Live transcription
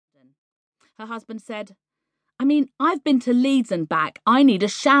her husband said. I've been to Leeds and back. I need a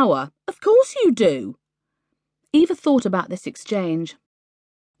shower. Of course you do. Eva thought about this exchange.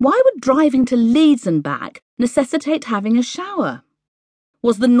 Why would driving to Leeds and back necessitate having a shower?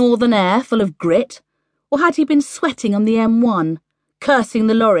 Was the northern air full of grit, or had he been sweating on the M1, cursing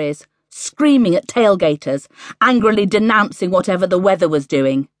the lorries, screaming at tailgaters, angrily denouncing whatever the weather was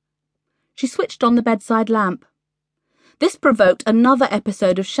doing? She switched on the bedside lamp. This provoked another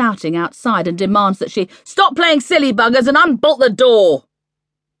episode of shouting outside and demands that she stop playing silly buggers and unbolt the door.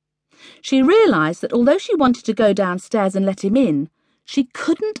 She realised that although she wanted to go downstairs and let him in, she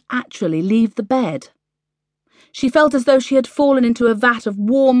couldn't actually leave the bed. She felt as though she had fallen into a vat of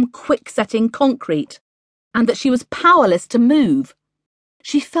warm, quick-setting concrete, and that she was powerless to move.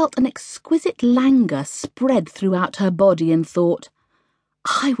 She felt an exquisite languor spread throughout her body and thought,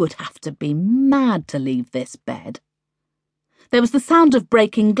 I would have to be mad to leave this bed. There was the sound of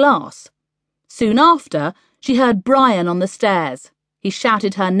breaking glass. Soon after, she heard Brian on the stairs. He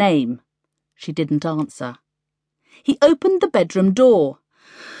shouted her name. She didn't answer. He opened the bedroom door.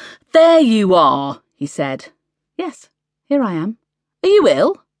 There you are, he said. Yes, here I am. Are you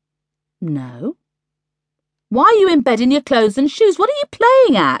ill? No. Why are you in bed in your clothes and shoes? What are you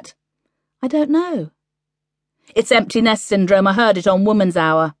playing at? I don't know. It's empty nest syndrome. I heard it on Woman's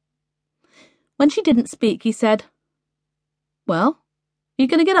Hour. When she didn't speak, he said, Well, are you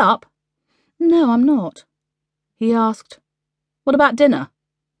going to get up? No, I'm not. He asked, What about dinner?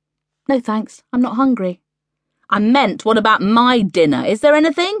 No, thanks. I'm not hungry. I meant, what about my dinner? Is there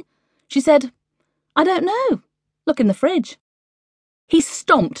anything? She said, I don't know. Look in the fridge. He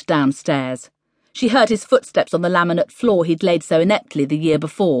stomped downstairs. She heard his footsteps on the laminate floor he'd laid so ineptly the year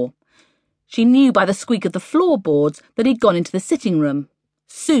before. She knew by the squeak of the floorboards that he'd gone into the sitting room.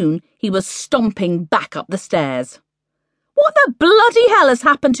 Soon he was stomping back up the stairs. What the bloody hell has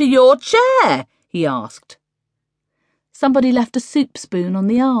happened to your chair? He asked. Somebody left a soup spoon on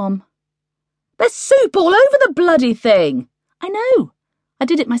the arm. There's soup all over the bloody thing. I know. I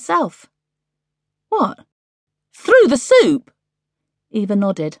did it myself. What? Threw the soup? Eva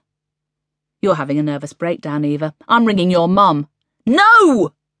nodded. You're having a nervous breakdown, Eva. I'm ringing your mum.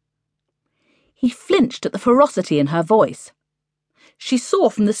 No! He flinched at the ferocity in her voice. She saw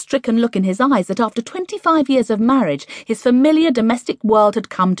from the stricken look in his eyes that after 25 years of marriage, his familiar domestic world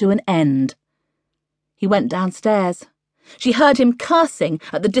had come to an end. He went downstairs. She heard him cursing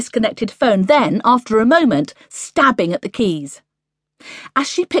at the disconnected phone, then, after a moment, stabbing at the keys. As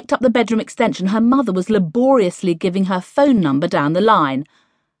she picked up the bedroom extension, her mother was laboriously giving her phone number down the line.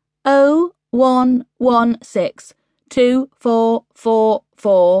 0116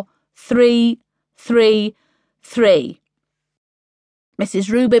 2444 333.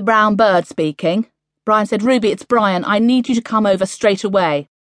 Mrs. Ruby Brown-Bird speaking. Brian said, Ruby, it's Brian. I need you to come over straight away.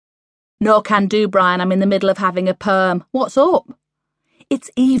 No can do, Brian. I'm in the middle of having a perm. What's up? It's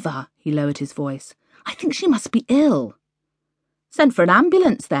Eva, he lowered his voice. I think she must be ill. Send for an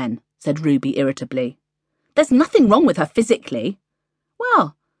ambulance, then, said Ruby irritably. There's nothing wrong with her physically.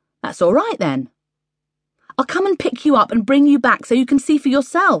 Well, that's all right, then. I'll come and pick you up and bring you back so you can see for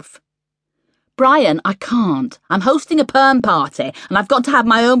yourself. Brian, I can't. I'm hosting a perm party, and I've got to have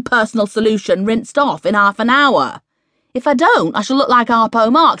my own personal solution rinsed off in half an hour. If I don't, I shall look like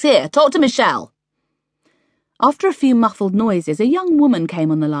Harpo Marx. Here, talk to Michelle. After a few muffled noises, a young woman came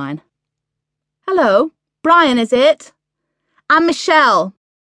on the line. Hello, Brian, is it? I'm Michelle.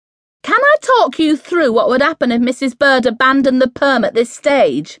 Can I talk you through what would happen if Mrs. Bird abandoned the perm at this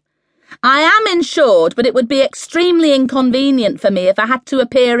stage? I am insured, but it would be extremely inconvenient for me if I had to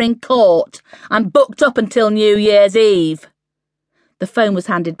appear in court. I'm booked up until New Year's Eve. The phone was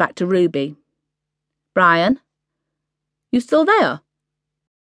handed back to Ruby. Brian? You still there?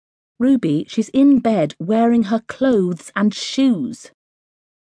 Ruby, she's in bed wearing her clothes and shoes.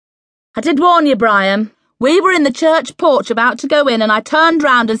 I did warn you, Brian. We were in the church porch about to go in and I turned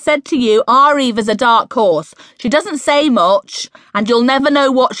round and said to you, our Eva's a dark horse. She doesn't say much and you'll never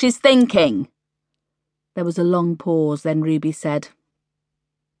know what she's thinking. There was a long pause, then Ruby said,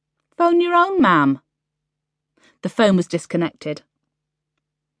 Phone your own, ma'am. The phone was disconnected.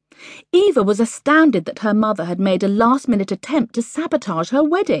 Eva was astounded that her mother had made a last-minute attempt to sabotage her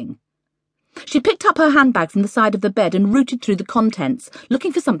wedding. She picked up her handbag from the side of the bed and rooted through the contents,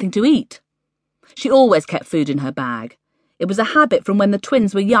 looking for something to eat. She always kept food in her bag. It was a habit from when the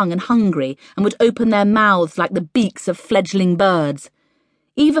twins were young and hungry and would open their mouths like the beaks of fledgling birds.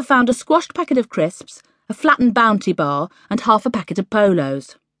 Eva found a squashed packet of crisps, a flattened Bounty bar, and half a packet of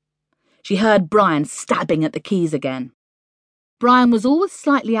Polos. She heard Brian stabbing at the keys again. Brian was always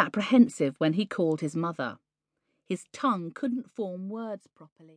slightly apprehensive when he called his mother. His tongue couldn't form words properly.